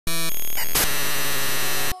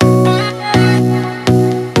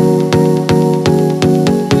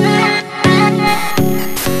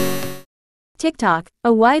TikTok,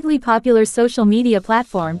 a widely popular social media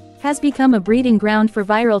platform, has become a breeding ground for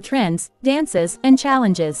viral trends, dances, and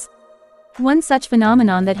challenges. One such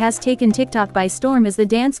phenomenon that has taken TikTok by storm is the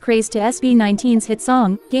dance craze to SB19's hit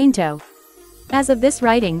song, Gento. As of this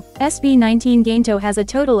writing, SB19 Gento has a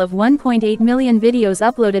total of 1.8 million videos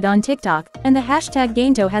uploaded on TikTok, and the hashtag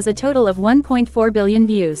Gento has a total of 1.4 billion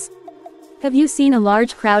views. Have you seen a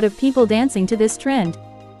large crowd of people dancing to this trend?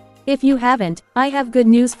 If you haven't, I have good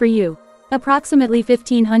news for you. Approximately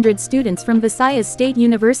 1,500 students from Visayas State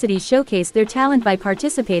University showcased their talent by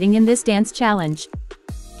participating in this dance challenge.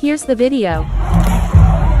 Here's the video.